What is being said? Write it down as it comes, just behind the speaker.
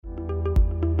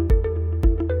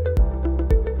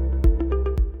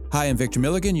Hi, I'm Victor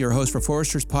Milligan, your host for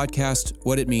Forrester's podcast,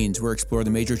 What It Means. We're exploring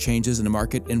the major changes in the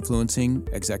market influencing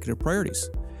executive priorities.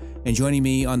 And joining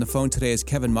me on the phone today is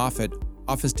Kevin Moffitt,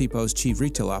 Office Depot's Chief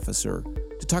Retail Officer,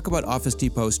 to talk about Office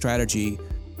Depot's strategy.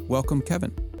 Welcome,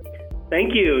 Kevin.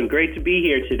 Thank you, and great to be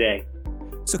here today.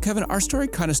 So, Kevin, our story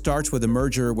kind of starts with a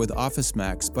merger with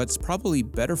OfficeMax, but it's probably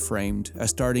better framed as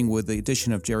starting with the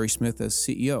addition of Gerry Smith as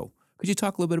CEO. Could you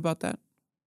talk a little bit about that?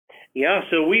 Yeah,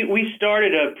 so we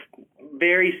started a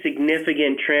very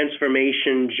significant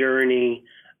transformation journey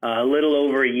a little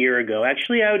over a year ago.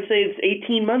 Actually, I would say it's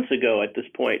 18 months ago at this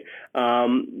point,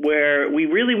 where we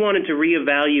really wanted to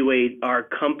reevaluate our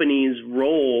company's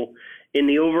role in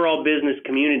the overall business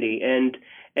community and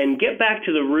get back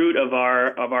to the root of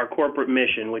our corporate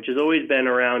mission, which has always been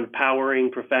around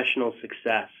powering professional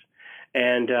success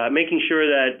and making sure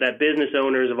that business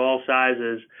owners of all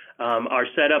sizes are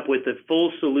set up with the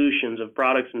full solutions of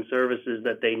products and services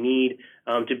that they need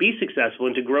to be successful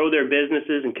and to grow their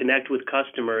businesses and connect with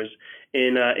customers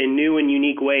in new and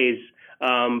unique ways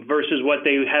versus what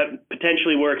they have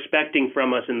potentially were expecting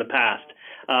from us in the past.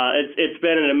 It's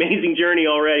been an amazing journey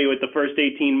already with the first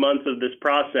 18 months of this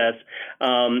process,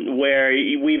 where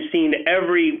we've seen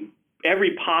every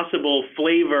possible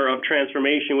flavor of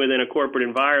transformation within a corporate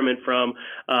environment, from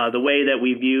the way that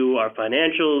we view our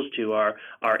financials to our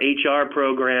HR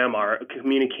program, our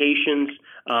communications,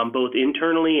 both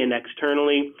internally and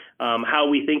externally, how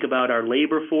we think about our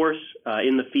labor force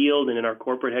in the field and in our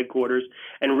corporate headquarters,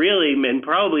 and really, and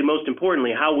probably most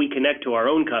importantly, how we connect to our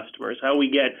own customers, how we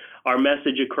get our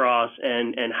message across,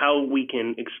 and how we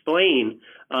can explain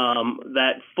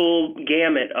that full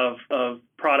gamut of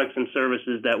products and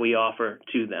services that we offer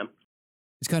to them.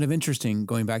 It's kind of interesting,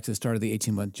 going back to the start of the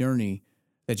 18-month journey,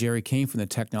 that Gerry came from the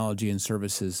technology and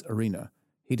services arena.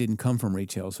 He didn't come from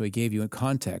retail, so he gave you a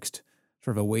context,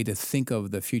 sort of a way to think of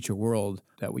the future world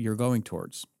that you're going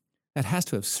towards. That has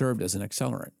to have served as an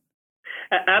accelerant.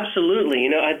 Absolutely.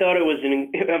 I thought it was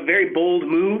a very bold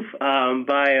move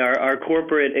by our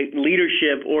corporate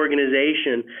leadership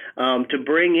organization to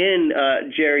bring in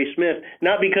Gerry Smith,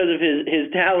 not because of his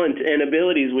talent and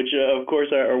abilities, which of course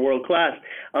are world class,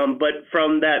 but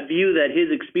from that view that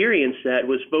his experience set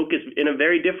was focused in a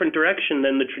very different direction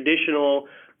than the traditional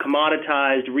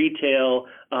commoditized retail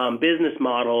business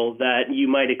model that you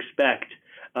might expect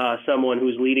someone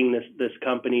who's leading this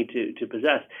company to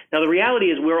possess. Now, the reality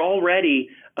is we're already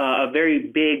a very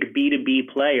big B2B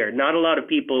player. Not a lot of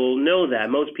people know that.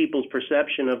 Most people's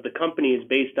perception of the company is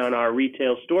based on our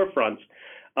retail storefronts.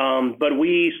 But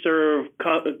we serve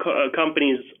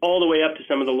companies all the way up to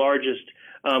some of the largest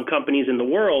companies in the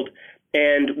world.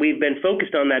 And we've been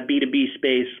focused on that B2B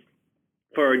space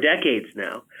for decades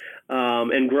now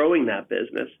and growing that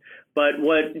business. But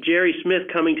what Gerry Smith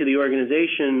coming to the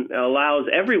organization allows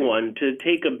everyone to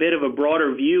take a bit of a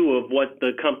broader view of what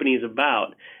the company is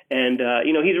about. And,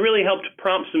 he's really helped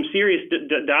prompt some serious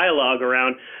dialogue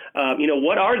around,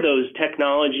 what are those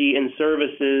technology and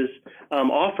services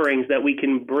offerings that we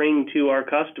can bring to our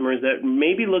customers that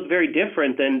maybe look very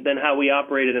different than how we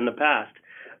operated in the past.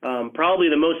 Probably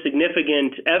the most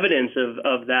significant evidence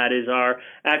of that is our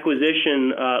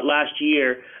acquisition last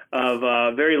year of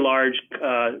a very large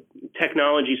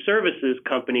technology services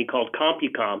company called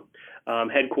CompuCom,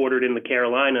 headquartered in the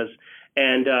Carolinas.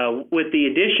 And with the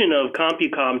addition of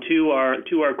CompuCom to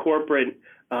our corporate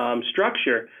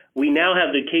structure, we now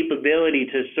have the capability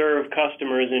to serve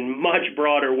customers in much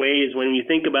broader ways. When you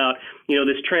think about,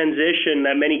 this transition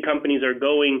that many companies are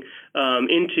going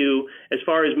into, as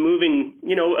far as moving,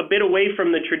 a bit away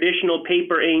from the traditional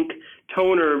paper, ink,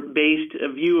 toner-based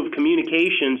view of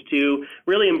communications to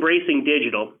really embracing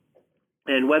digital.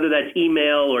 And whether that's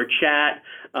email or chat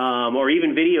or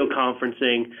even video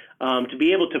conferencing, to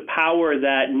be able to power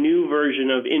that new version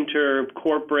of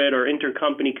inter-corporate or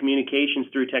inter-company communications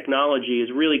through technology is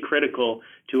really critical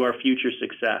to our future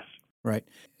success. Right.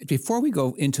 Before we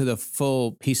go into the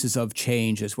full pieces of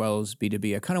change as well as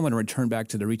B2B, I kind of want to return back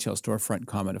to the retail storefront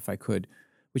comment, if I could,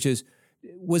 which is,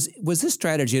 was this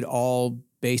strategy at all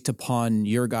based upon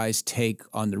your guys' take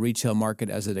on the retail market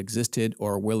as it existed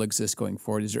or will exist going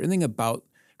forward? Is there anything about,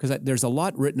 because there's a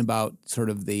lot written about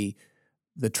sort of the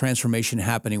transformation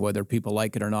happening, whether people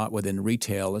like it or not, within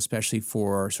retail, especially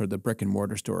for sort of the brick and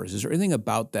mortar stores. Is there anything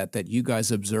about that you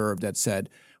guys observed that said,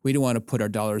 we don't want to put our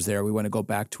dollars there, we want to go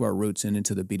back to our roots and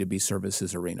into the B2B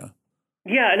services arena?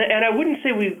 Yeah, and I wouldn't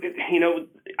say we're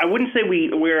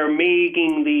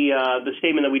making the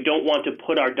statement that we don't want to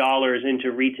put our dollars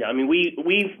into retail. I mean, we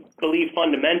believe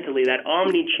fundamentally that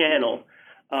omni-channel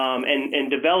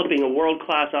and developing a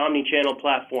world-class omni-channel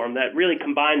platform that really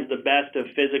combines the best of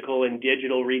physical and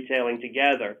digital retailing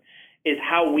together is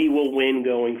how we will win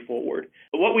going forward.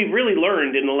 But what we've really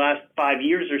learned in the last 5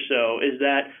 years or so is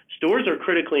that stores are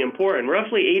critically important.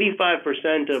 Roughly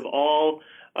 85% of all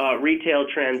retail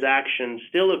transactions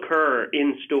still occur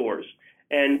in stores.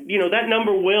 And, that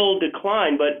number will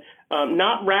decline, but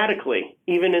not radically,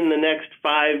 even in the next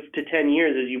 5 to 10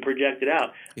 years as you project it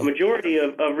out. A majority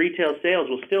of retail sales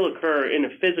will still occur in a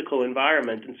physical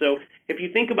environment. And so if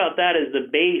you think about that as the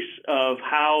base of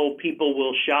how people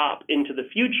will shop into the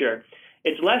future,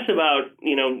 it's less about,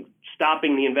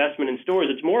 stopping the investment in stores.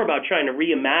 It's more about trying to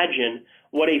reimagine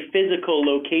what a physical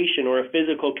location or a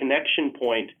physical connection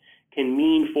point can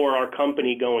mean for our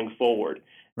company going forward.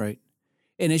 Right.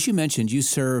 And as you mentioned, you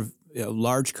serve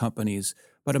large companies,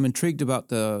 but I'm intrigued about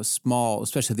the small,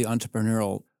 especially the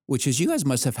entrepreneurial, which is you guys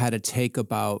must have had a take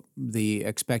about the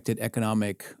expected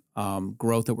economic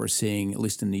growth that we're seeing, at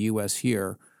least in the U.S.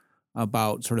 here,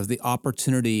 about sort of the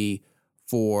opportunity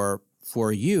for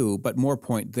you, but more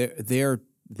point,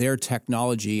 their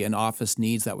technology and office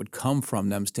needs that would come from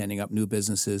them standing up new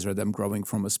businesses or them growing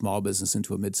from a small business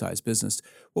into a mid-sized business.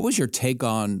 What was your take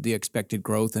on the expected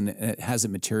growth, and it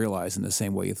hasn't materialized in the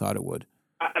same way you thought it would?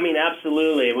 I mean,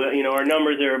 absolutely. Well, our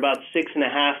numbers are about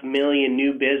 6.5 million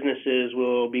new businesses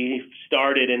will be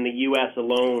started in the U.S.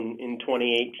 alone in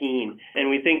 2018. And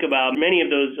we think about many of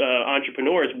those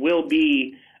entrepreneurs will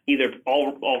be either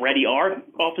already are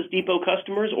Office Depot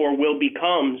customers or will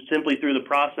become simply through the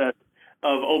process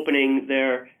of opening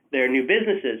their new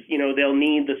businesses. They'll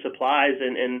need the supplies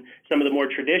and some of the more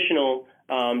traditional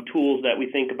tools that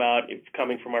we think about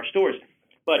coming from our stores.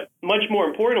 But much more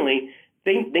importantly,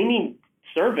 they need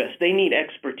service. They need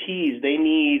expertise. They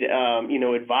need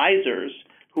advisors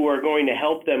who are going to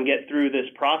help them get through this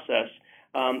process.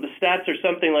 The stats are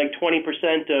something like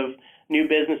 20% of new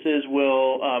businesses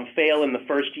will fail in the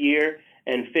first year,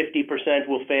 and 50%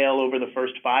 will fail over the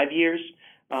first 5 years.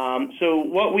 So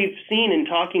what we've seen in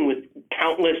talking with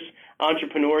countless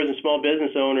entrepreneurs and small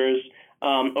business owners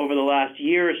over the last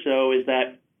year or so is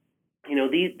that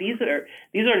these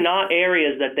are not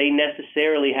areas that they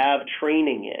necessarily have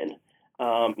training in.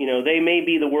 They may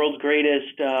be the world's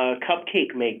greatest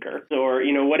cupcake maker or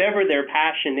whatever their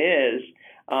passion is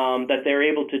that they're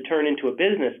able to turn into a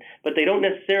business, but they don't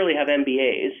necessarily have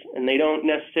MBAs and they don't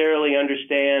necessarily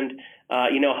understand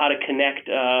how to connect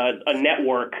a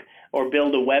network or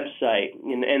build a website.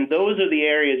 And those are the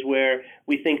areas where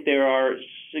we think there are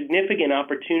significant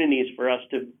opportunities for us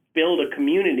to build a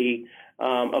community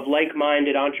of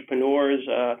like-minded entrepreneurs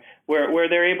where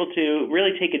they're able to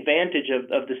really take advantage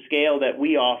of the scale that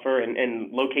we offer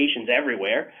and locations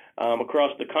everywhere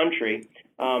across the country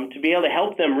to be able to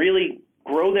help them really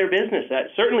grow their business, that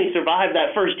certainly survive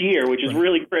that first year, which is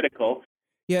really critical.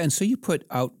 Yeah, and so you put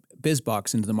out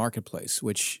BizBox into the marketplace,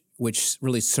 which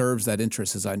really serves that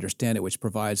interest, as I understand it, which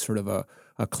provides sort of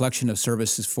a collection of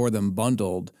services for them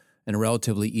bundled in a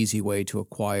relatively easy way to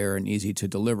acquire and easy to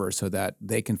deliver so that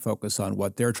they can focus on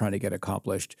what they're trying to get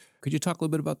accomplished. Could you talk a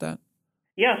little bit about that?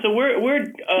 Yeah, so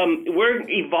we're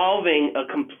evolving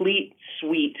a complete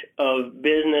suite of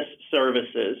business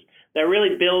services that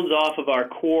really builds off of our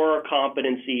core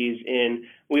competencies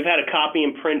we've had a copy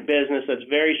and print business that's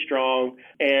very strong,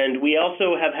 and we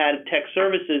also have had a tech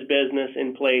services business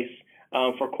in place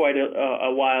for quite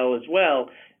a while as well.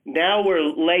 Now we're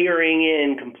layering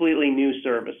in completely new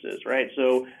services, right?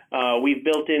 So we've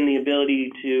built in the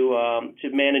ability to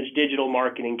manage digital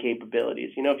marketing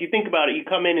capabilities. If you think about it, you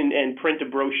come in and print a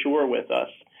brochure with us.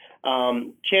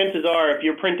 Chances are, if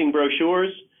you're printing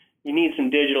brochures, you need some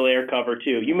digital air cover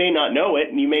too. You may not know it,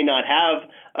 and you may not have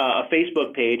a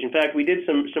Facebook page. In fact, we did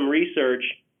some research,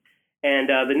 and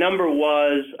the number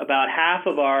was about half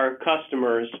of our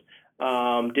customers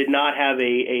did not have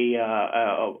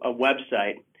a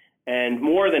website, and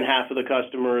more than half of the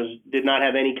customers did not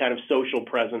have any kind of social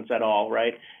presence at all,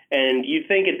 right? And you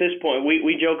think at this point,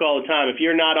 we joke all the time, if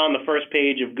you're not on the first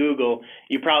page of Google,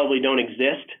 you probably don't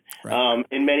exist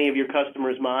in many of your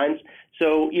customers' minds.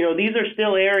 So, these are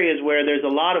still areas where there's a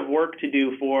lot of work to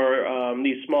do for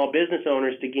these small business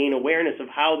owners to gain awareness of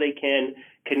how they can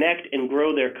connect and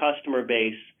grow their customer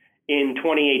base in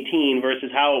 2018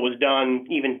 versus how it was done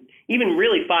even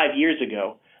really 5 years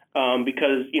ago.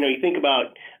 Because, you think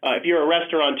about if you're a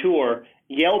restaurateur,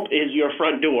 Yelp is your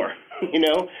front door,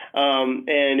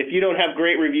 and if you don't have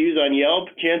great reviews on Yelp,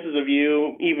 chances of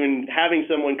you even having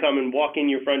someone come and walk in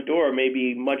your front door may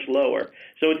be much lower.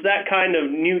 So it's that kind of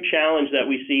new challenge that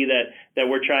we see that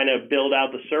we're trying to build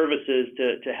out the services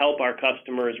to help our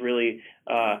customers really,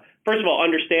 first of all,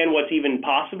 understand what's even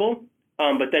possible,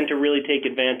 but then to really take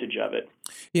advantage of it.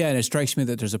 Yeah, and it strikes me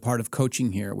that there's a part of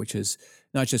coaching here, which is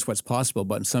not just what's possible,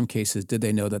 but in some cases, did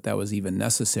they know that that was even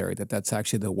necessary, that that's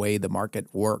actually the way the market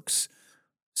works?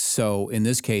 So in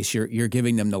this case, you're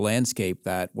giving them the landscape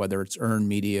that whether it's earned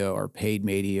media or paid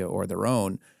media or their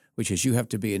own, which is you have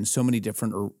to be in so many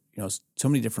different so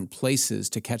many different places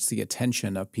to catch the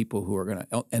attention of people who are going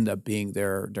to end up being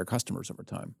their customers over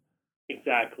time.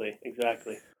 Exactly.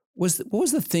 What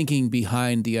was the thinking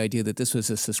behind the idea that this was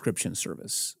a subscription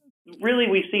service? Really,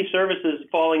 we see services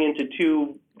falling into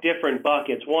two different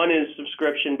buckets. One is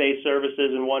subscription-based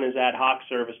services, and one is ad hoc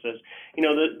services.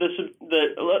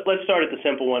 Let's start at the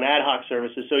simple one: ad hoc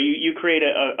services. So you create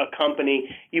a company.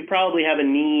 You probably have a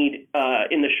need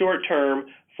in the short term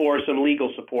for some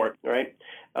legal support, right?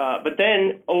 But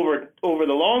then over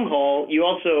the long haul, you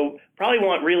also probably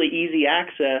want really easy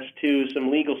access to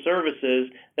some legal services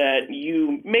that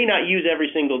you may not use every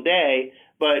single day,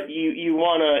 but you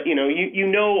want to,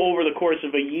 over the course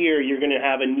of a year, you're going to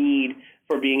have a need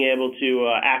for being able to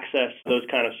access those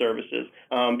kind of services.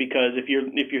 Because if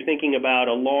you're thinking about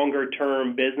a longer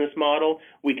term business model,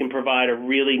 we can provide a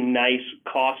really nice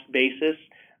cost basis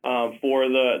for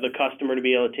the customer to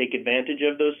be able to take advantage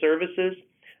of those services.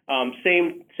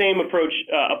 Same approach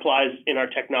applies in our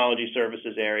technology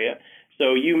services area.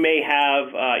 So you may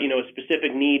have a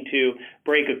specific need to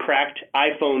break a cracked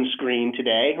iPhone screen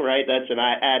today, right? That's an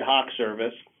ad hoc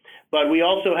service. But we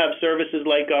also have services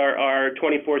like our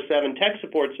 24/7 tech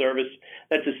support service.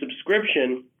 That's a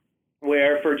subscription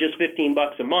where for just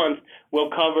 $15 a month,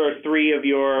 we'll cover 3 of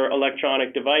your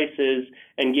electronic devices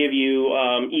and give you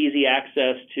easy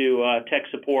access to tech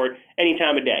support any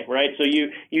time of day, right? So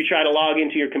you try to log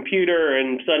into your computer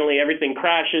and suddenly everything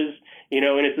crashes,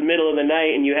 and it's the middle of the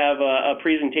night and you have a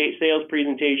sales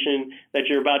presentation that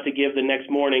you're about to give the next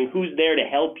morning. Who's there to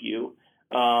help you?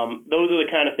 Those are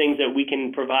the kind of things that we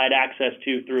can provide access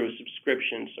to through a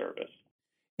subscription service.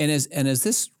 And as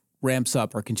this ramps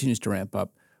up or continues to ramp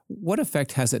up, what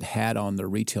effect has it had on the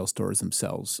retail stores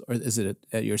themselves? Or is it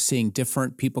you're seeing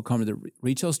different people come to the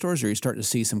retail stores, or you start to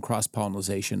see some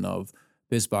cross-pollination of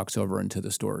BizBox over into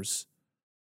the stores?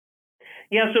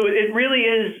 Yeah, so it really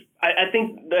is. I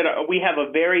think that we have a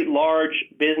very large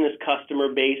business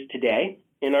customer base today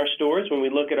in our stores when we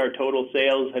look at our total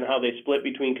sales and how they split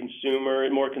between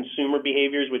more consumer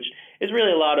behaviors, which is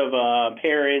really a lot of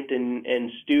parent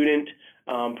and student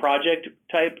project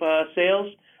type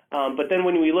sales. But then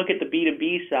when we look at the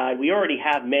B2B side, we already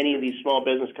have many of these small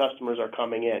business customers are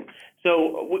coming in.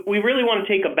 So we really want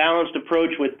to take a balanced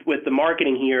approach with the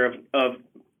marketing here of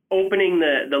opening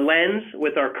the lens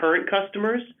with our current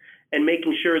customers and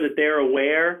making sure that they're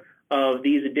aware of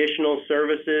these additional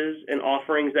services and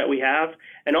offerings that we have,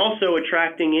 and also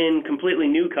attracting in completely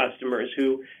new customers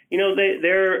who,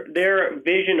 their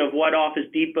vision of what Office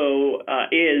Depot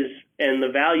is and the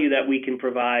value that we can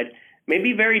provide may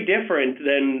be very different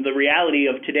than the reality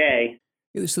of today.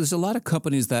 So there's a lot of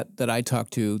companies that I talk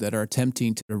to that are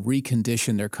attempting to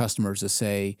recondition their customers to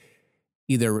say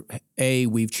either A,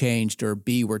 we've changed, or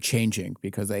B, we're changing,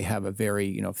 because they have a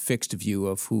very fixed view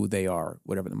of who they are,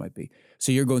 whatever that might be.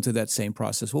 So you're going through that same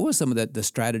process. What was some of the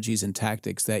strategies and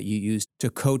tactics that you used to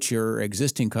coach your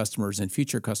existing customers and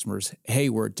future customers, hey,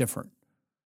 we're different?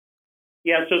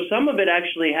 Yeah, so some of it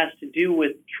actually has to do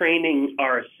with training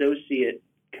our associate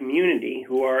community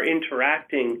who are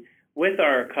interacting with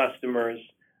our customers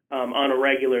on a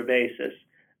regular basis.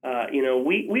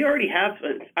 We already have.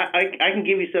 I can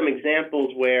give you some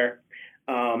examples where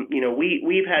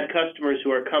we've had customers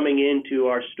who are coming into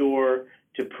our store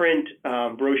to print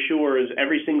brochures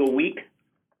every single week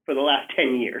for the last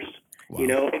 10 years.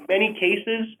 Wow. In many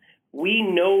cases, we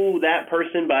know that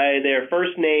person by their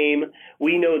first name.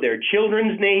 We know their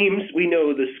children's names. We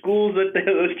know the schools that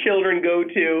those children go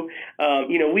to.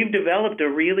 We've developed a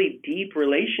really deep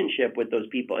relationship with those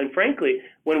people. And frankly,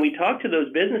 when we talk to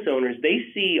those business owners, they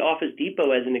see Office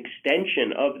Depot as an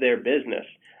extension of their business.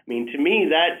 I mean, to me,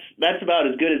 that's about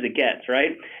as good as it gets,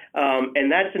 right?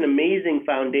 And that's an amazing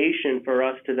foundation for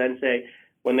us to then say,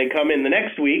 when they come in the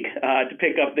next week to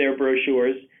pick up their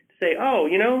brochures, to say, oh,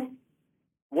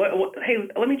 hey,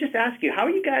 let me just ask you, how are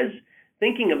you guys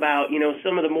thinking about,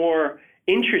 some of the more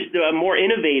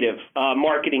innovative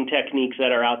marketing techniques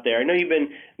that are out there? I know you've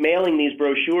been mailing these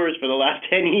brochures for the last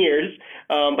 10 years,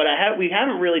 but we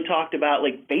haven't really talked about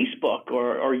like Facebook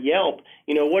or Yelp.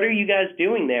 What are you guys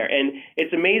doing there? And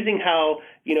it's amazing how,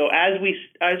 as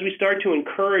we start to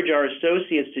encourage our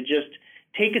associates to just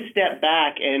take a step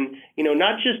back and,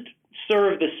 not just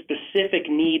serve the specific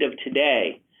need of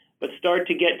today, but start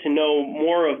to get to know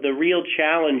more of the real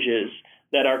challenges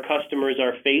that our customers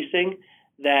are facing,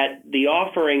 that the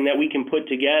offering that we can put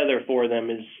together for them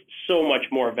is so much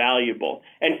more valuable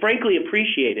and frankly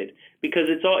appreciated, because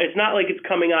it's not like it's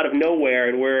coming out of nowhere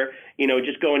and we're,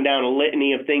 just going down a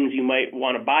litany of things you might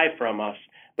want to buy from us,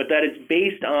 but that it's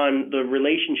based on the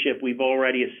relationship we've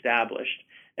already established.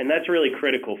 And that's really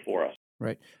critical for us.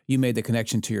 Right. You made the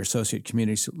connection to your associate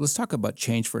community. So let's talk about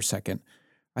change for a second.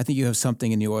 I think you have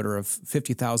something in the order of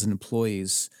 50,000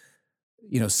 employees.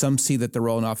 Some see that the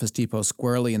role in Office Depot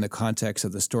squarely in the context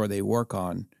of the store they work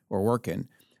on or work in.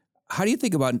 How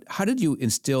did you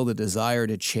instill the desire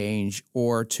to change,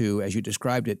 or to, as you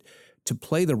described it, to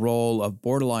play the role of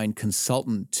borderline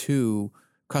consultant to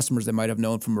customers they might have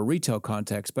known from a retail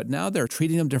context, but now they're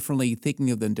treating them differently, thinking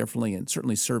of them differently, and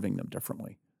certainly serving them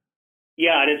differently?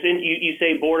 Yeah, and you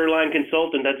say borderline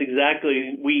consultant. That's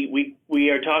exactly, we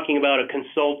are talking about a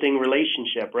consulting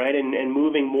relationship, right? And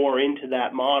moving more into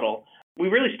that model. We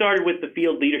really started with the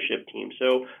field leadership team.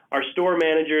 So our store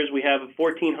managers, we have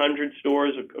 1,400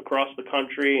 stores across the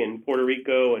country in Puerto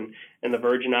Rico and the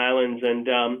Virgin Islands. And,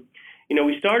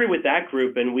 we started with that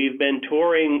group, and we've been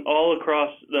touring all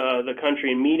across the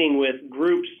country and meeting with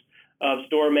groups of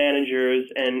store managers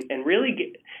and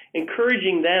really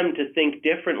encouraging them to think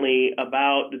differently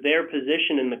about their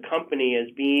position in the company as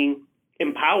being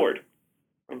empowered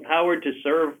to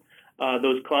serve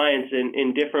those clients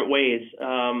in different ways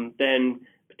than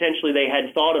potentially they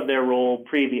had thought of their role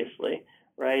previously,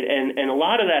 right? And a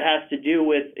lot of that has to do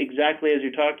with exactly as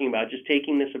you're talking about, just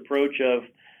taking this approach of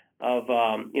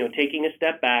taking a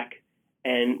step back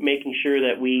and making sure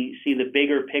that we see the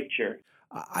bigger picture.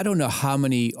 I don't know how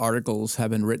many articles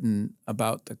have been written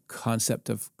about the concept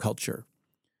of culture,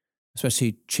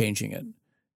 especially changing it.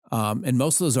 And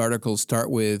most of those articles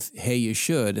start with, hey, you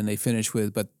should, and they finish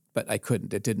with, but I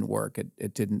couldn't. It didn't work.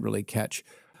 It didn't really catch.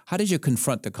 How did you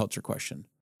confront the culture question?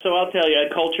 So I'll tell you,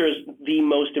 culture is the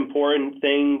most important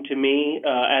thing to me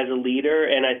as a leader,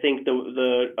 and I think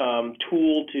the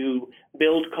tool to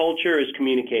build culture is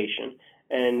communication.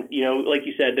 And, like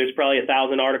you said, there's probably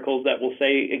 1,000 articles that will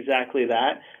say exactly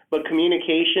that. But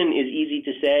communication is easy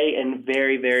to say and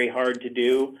very, very hard to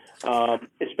do,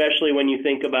 especially when you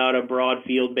think about a broad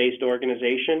field-based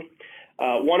organization.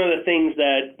 One of the things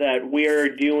that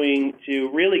we're doing to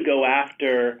really go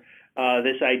after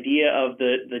this idea of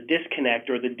the disconnect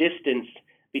or the distance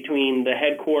between the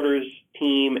headquarters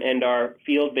team and our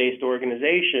field-based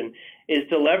organization is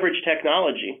to leverage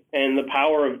technology and the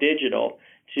power of digital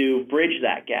to bridge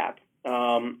that gap.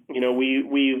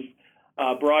 We've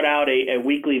brought out a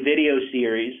weekly video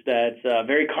series that's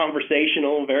very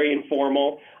conversational, very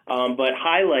informal, but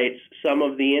highlights some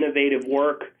of the innovative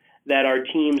work that our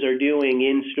teams are doing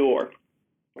in store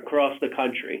across the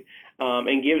country,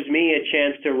 and gives me a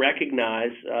chance to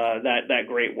recognize that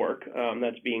great work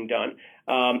that's being done.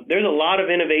 There's a lot of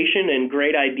innovation and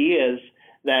great ideas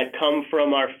that come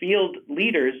from our field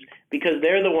leaders because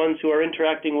they're the ones who are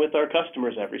interacting with our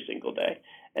customers every single day.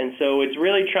 And so it's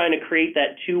really trying to create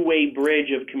that two-way bridge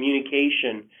of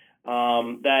communication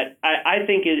that I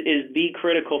think is the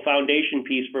critical foundation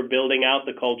piece for building out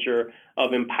the culture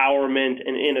of empowerment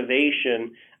and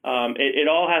innovation.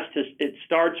 It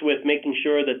starts with making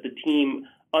sure that the team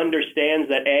understands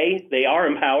that A, they are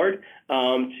empowered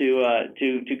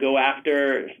to go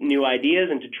after new ideas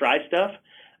and to try stuff.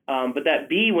 But that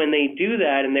B, when they do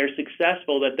that and they're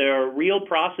successful, that there are real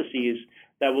processes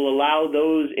that will allow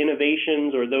those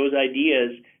innovations or those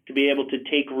ideas to be able to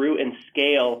take root and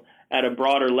scale at a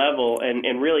broader level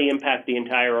and really impact the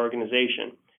entire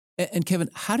organization. And Kevin,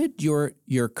 how did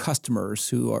your customers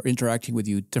who are interacting with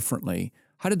you differently,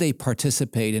 how did they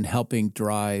participate in helping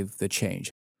drive the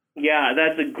change? Yeah,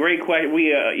 that's a great question.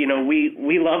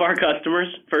 We love our customers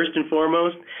first and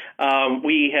foremost.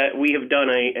 We have done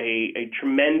a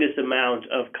tremendous amount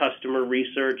of customer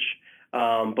research,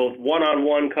 both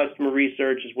one-on-one customer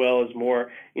research as well as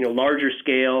more larger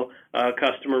scale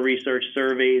customer research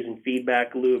surveys and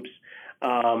feedback loops.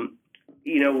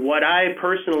 What I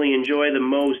personally enjoy the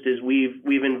most is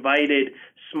we've invited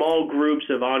small groups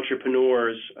of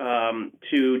entrepreneurs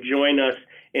to join us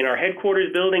in our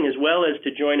headquarters building, as well as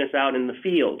to join us out in the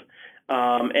field,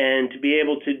 and to be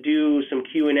able to do some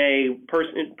Q&A,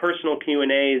 personal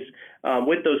Q&As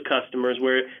with those customers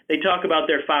where they talk about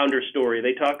their founder story.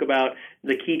 They talk about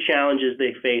the key challenges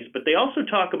they face, but they also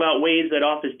talk about ways that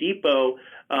Office Depot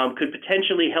could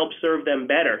potentially help serve them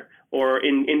better or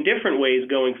in different ways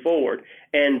going forward.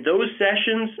 And those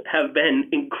sessions have been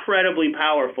incredibly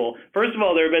powerful. First of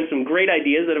all, there have been some great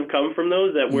ideas that have come from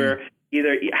those that we're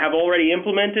either have already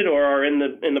implemented or are in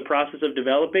the process of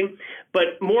developing.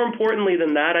 But more importantly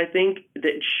than that, I think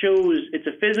that shows it's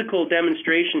a physical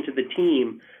demonstration to the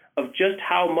team of just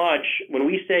how much, when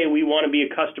we say we want to be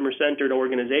a customer-centered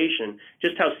organization,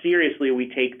 just how seriously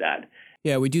we take that.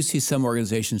 Yeah, we do see some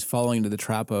organizations falling into the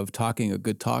trap of talking a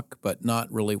good talk, but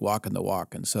not really walking the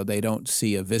walk. And so they don't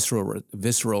see a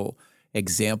visceral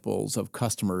examples of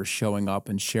customers showing up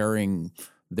and sharing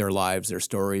their lives, their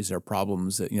stories, their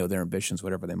problems, their ambitions,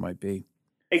 whatever they might be.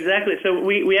 Exactly. So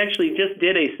we actually just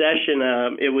did a session.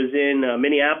 It was in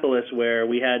Minneapolis, where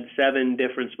we had 7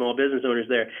 different small business owners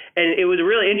there. And it was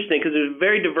really interesting because it was a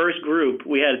very diverse group.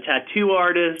 We had a tattoo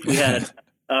artist, we had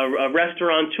a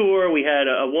restaurateur, we had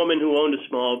a woman who owned a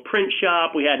small print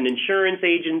shop, we had an insurance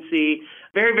agency,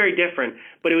 very, very different.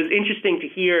 But it was interesting to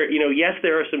hear, yes,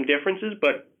 there are some differences,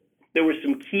 but there were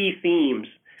some key themes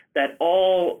that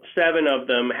all 7 of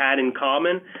them had in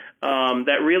common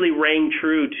that really rang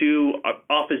true to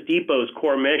Office Depot's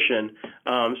core mission.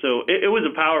 So it was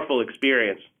a powerful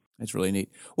experience. That's really neat.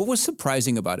 What was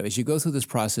surprising about it? As you go through this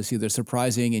process, either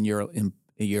surprising in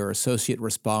your associate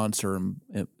response or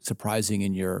surprising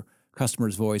in your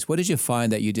customer's voice, what did you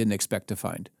find that you didn't expect to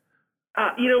find?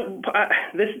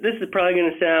 This is probably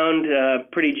going to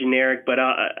sound pretty generic, but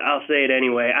I'll say it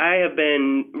anyway. I have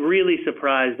been really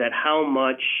surprised at how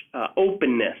much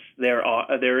openness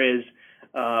there is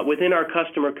within our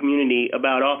customer community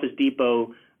about Office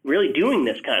Depot really doing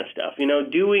this kind of stuff.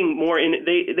 Doing more.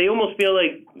 They almost feel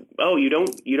like, oh, you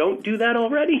don't do that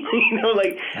already.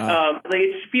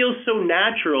 It feels so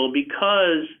natural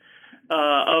because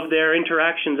of their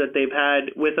interactions that they've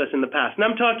had with us in the past. And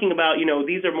I'm talking about,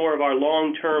 these are more of our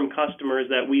long-term customers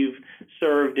that we've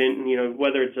served in,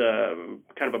 whether it's a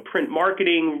kind of a print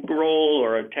marketing role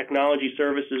or a technology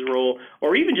services role,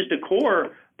 or even just a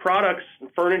core products,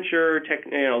 furniture,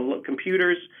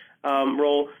 computers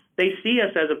role. They see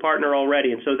us as a partner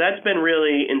already. And so that's been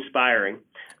really inspiring.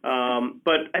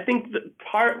 But I think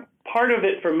part of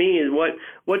it for me is what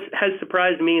has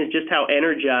surprised me is just how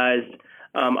energized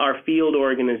our field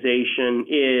organization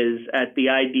is at the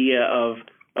idea of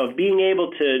being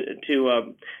able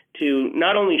to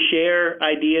not only share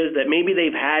ideas that maybe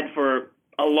they've had for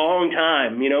a long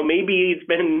time, maybe it's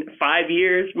been 5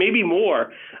 years, maybe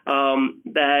more,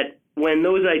 that when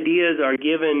those ideas are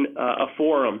given a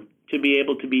forum to be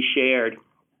able to be shared,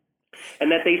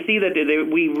 and that they see that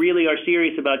we really are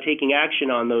serious about taking action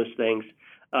on those things,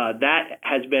 that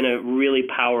has been a really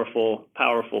powerful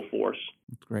force.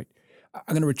 That's great.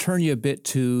 I'm going to return you a bit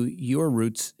to your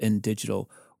roots in digital.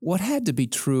 What had to be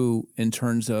true in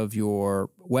terms of your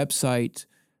website,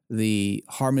 the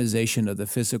harmonization of the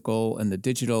physical and the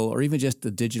digital, or even just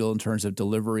the digital in terms of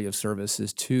delivery of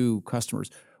services to customers?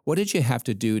 What did you have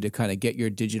to do to kind of get your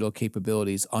digital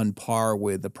capabilities on par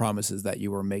with the promises that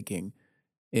you were making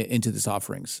into these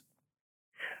offerings?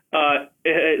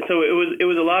 So it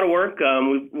was a lot of work.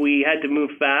 We had to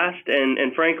move fast,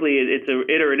 and frankly, it's an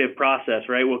iterative process,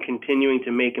 right? We're continuing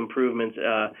to make improvements.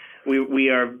 We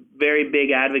are very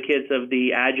big advocates of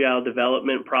the agile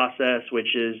development process,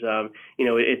 which is,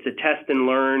 it's a test and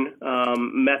learn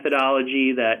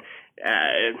methodology that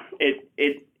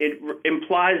it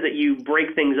implies that you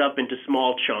break things up into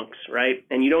small chunks, right?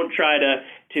 And you don't try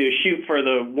to shoot for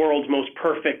the world's most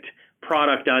perfect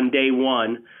product on day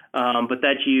one. But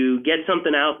that you get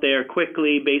something out there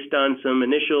quickly based on some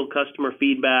initial customer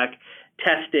feedback,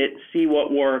 test it, see what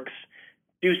works,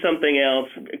 do something else,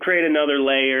 create another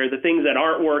layer, the things that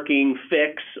aren't working,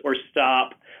 fix or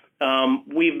stop.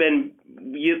 We've been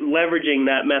leveraging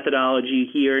that methodology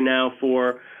here now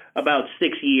for about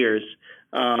 6 years,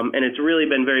 and it's really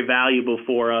been very valuable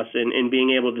for us in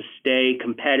being able to stay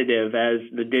competitive as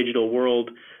the digital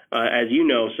world, as you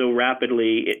know, so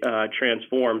rapidly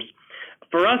transforms.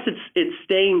 For us, it's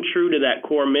staying true to that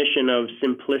core mission of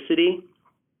simplicity,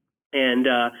 and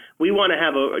we want to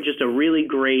have just a really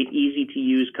great,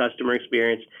 easy-to-use customer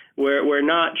experience. We're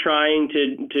not trying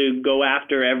to go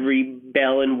after every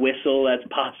bell and whistle that's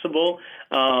possible.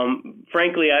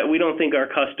 Frankly, we don't think our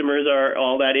customers are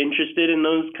all that interested in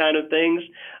those kind of things.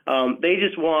 They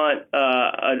just want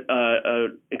a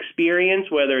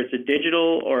experience, whether it's a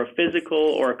digital or a physical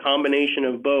or a combination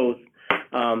of both,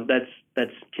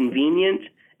 that's convenient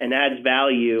and adds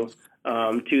value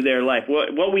to their life.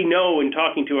 What we know in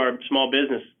talking to our small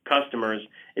business customers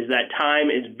is that time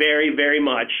is very, very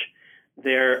much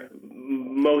their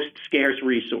most scarce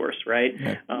resource, right?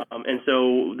 Yeah. And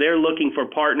so they're looking for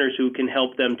partners who can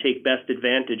help them take best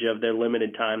advantage of their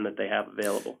limited time that they have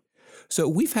available. So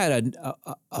we've had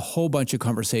a whole bunch of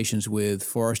conversations with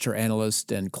Forrester analysts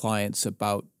and clients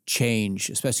about change,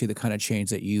 especially the kind of change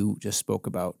that you just spoke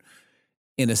about,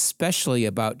 and especially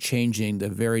about changing the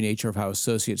very nature of how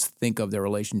associates think of their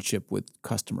relationship with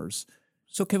customers.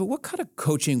 So, Kevin, what kind of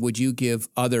coaching would you give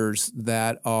others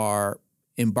that are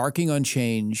embarking on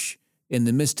change in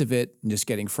the midst of it and just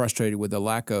getting frustrated with the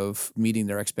lack of meeting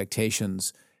their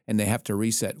expectations and they have to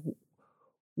reset?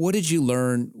 What did you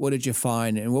learn? What did you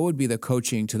find? And what would be the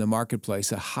coaching to the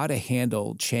marketplace of how to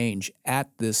handle change at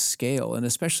this scale? And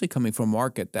especially coming from a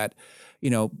market that,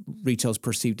 retail is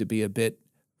perceived to be a bit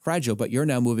fragile, but you're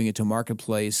now moving into a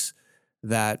marketplace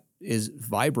that is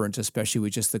vibrant, especially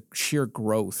with just the sheer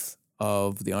growth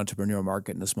of the entrepreneurial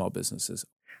market and the small businesses.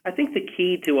 I think the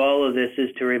key to all of this is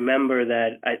to remember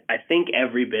that I think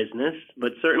every business,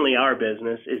 but certainly our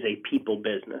business, is a people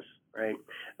business, right?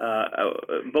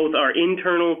 Both our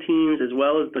internal teams as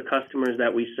well as the customers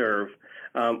that we serve.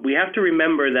 We have to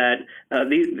remember that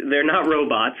they're not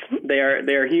robots. They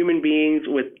are human beings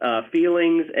with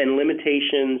feelings and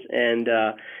limitations, and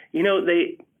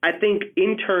I think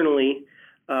internally,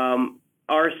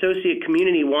 our associate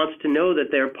community wants to know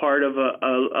that they're part of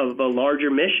a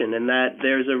larger mission and that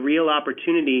there's a real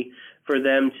opportunity for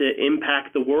them to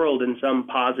impact the world in some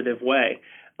positive way.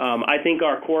 I think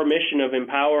our core mission of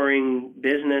empowering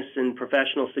business and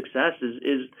professional success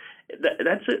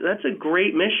that's a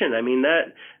great mission. I mean,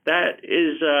 that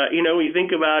is, when you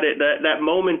think about it, that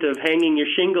moment of hanging your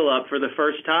shingle up for the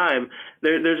first time,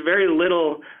 there's very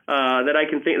little that I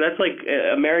can think. That's like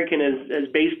American as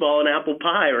baseball and apple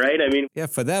pie, right? I mean, yeah,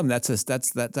 for them, that's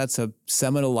a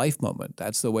seminal life moment.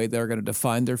 That's the way they're going to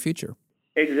define their future.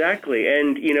 Exactly,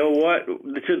 and you know what?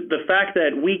 The fact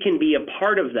that we can be a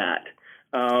part of that.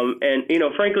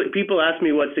 Frankly, people ask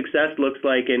me what success looks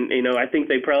like, and, I think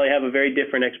they probably have a very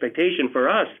different expectation. For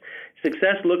us,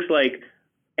 success looks like,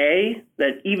 A,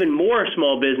 that even more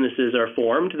small businesses are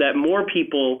formed, that more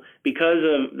people, because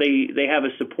of they have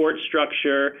a support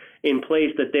structure in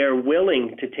place, that they're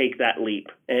willing to take that leap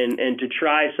and to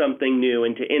try something new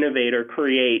and to innovate or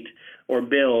create or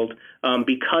build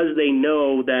because they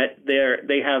know that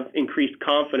they have increased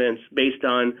confidence based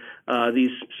on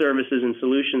these services and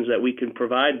solutions that we can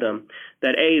provide them.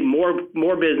 That A,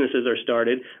 more businesses are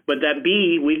started, but that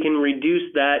B, we can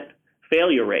reduce that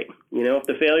failure rate. If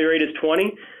the failure rate is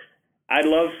 20, I'd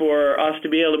love for us to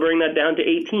be able to bring that down to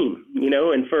 18,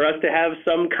 and for us to have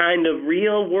some kind of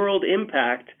real world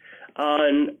impact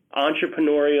on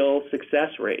entrepreneurial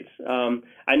success rates.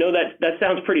 I know that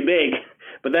sounds pretty big,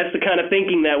 but that's the kind of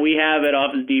thinking that we have at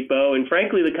Office Depot, and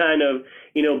frankly, the kind of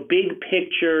big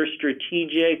picture,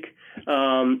 strategic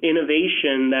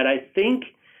innovation that I think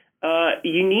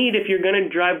you need if you're going to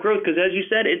drive growth. Because as you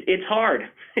said, it's hard.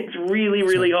 It's really,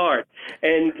 really hard,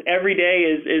 and every day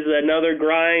is another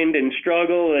grind and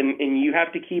struggle, and you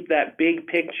have to keep that big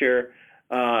picture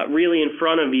really in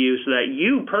front of you so that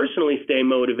you personally stay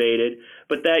motivated,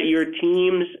 but that your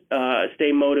teams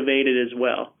stay motivated as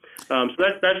well. So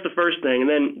that's the first thing. And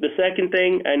then the second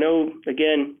thing, I know,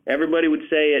 again, everybody would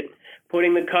say it,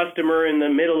 putting the customer in the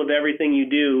middle of everything you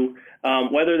do,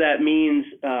 whether that means,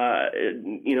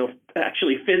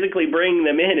 actually physically bringing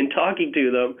them in and talking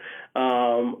to them,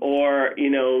 or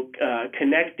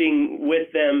connecting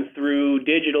with them through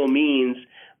digital means,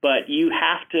 but you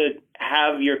have to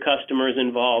have your customers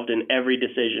involved in every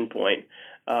decision point.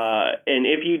 And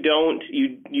if you don't,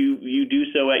 you do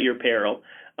so at your peril,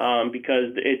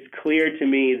 because it's clear to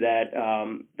me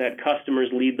that customers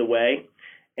lead the way,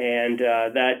 and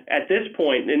that at this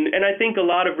point, and I think a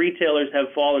lot of retailers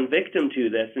have fallen victim to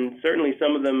this, and certainly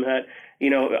some of them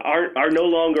are no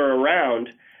longer around.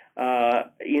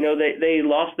 They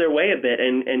lost their way a bit,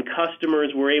 and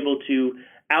customers were able to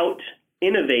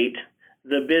out-innovate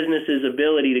the business's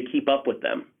ability to keep up with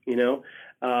them,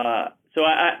 So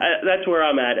that's where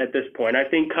I'm at this point. I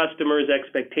think customers'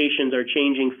 expectations are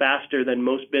changing faster than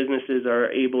most businesses are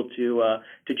able to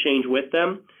change with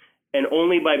them. And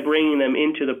only by bringing them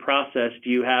into the process do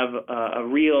you have a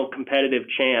real competitive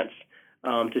chance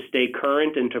to stay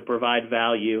current and to provide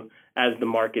value as the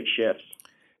market shifts.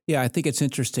 Yeah, I think it's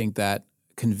interesting that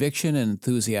conviction and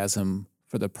enthusiasm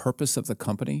for the purpose of the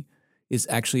company is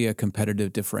actually a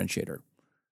competitive differentiator.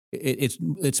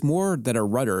 It's more than a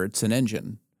rudder, it's an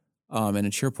engine. And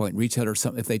at your point, retailers,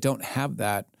 if they don't have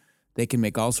that, they can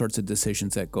make all sorts of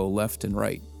decisions that go left and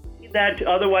right. That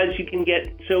otherwise you can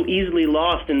get so easily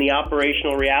lost in the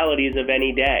operational realities of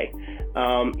any day,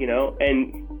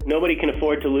 and nobody can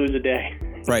afford to lose a day.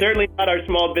 Right. Certainly not our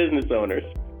small business owners.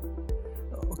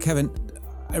 Kevin,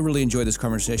 I really enjoyed this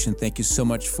conversation. Thank you so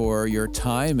much for your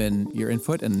time and your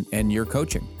input and your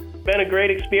coaching. It's been a great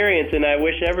experience, and I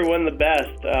wish everyone the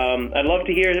best. I'd love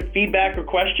to hear feedback or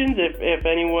questions if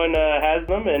anyone has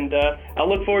them, and I'll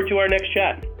look forward to our next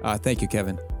chat. Thank you,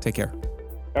 Kevin. Take care.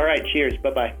 All right. Cheers.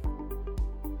 Bye-bye.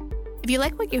 If you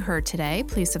like what you heard today,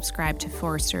 please subscribe to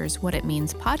Forrester's What It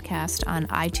Means podcast on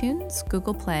iTunes,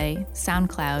 Google Play,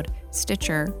 SoundCloud,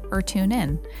 Stitcher, or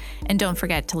TuneIn. And don't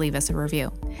forget to leave us a review.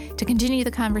 To continue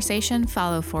the conversation,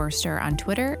 follow Forrester on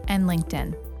Twitter and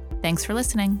LinkedIn. Thanks for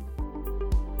listening.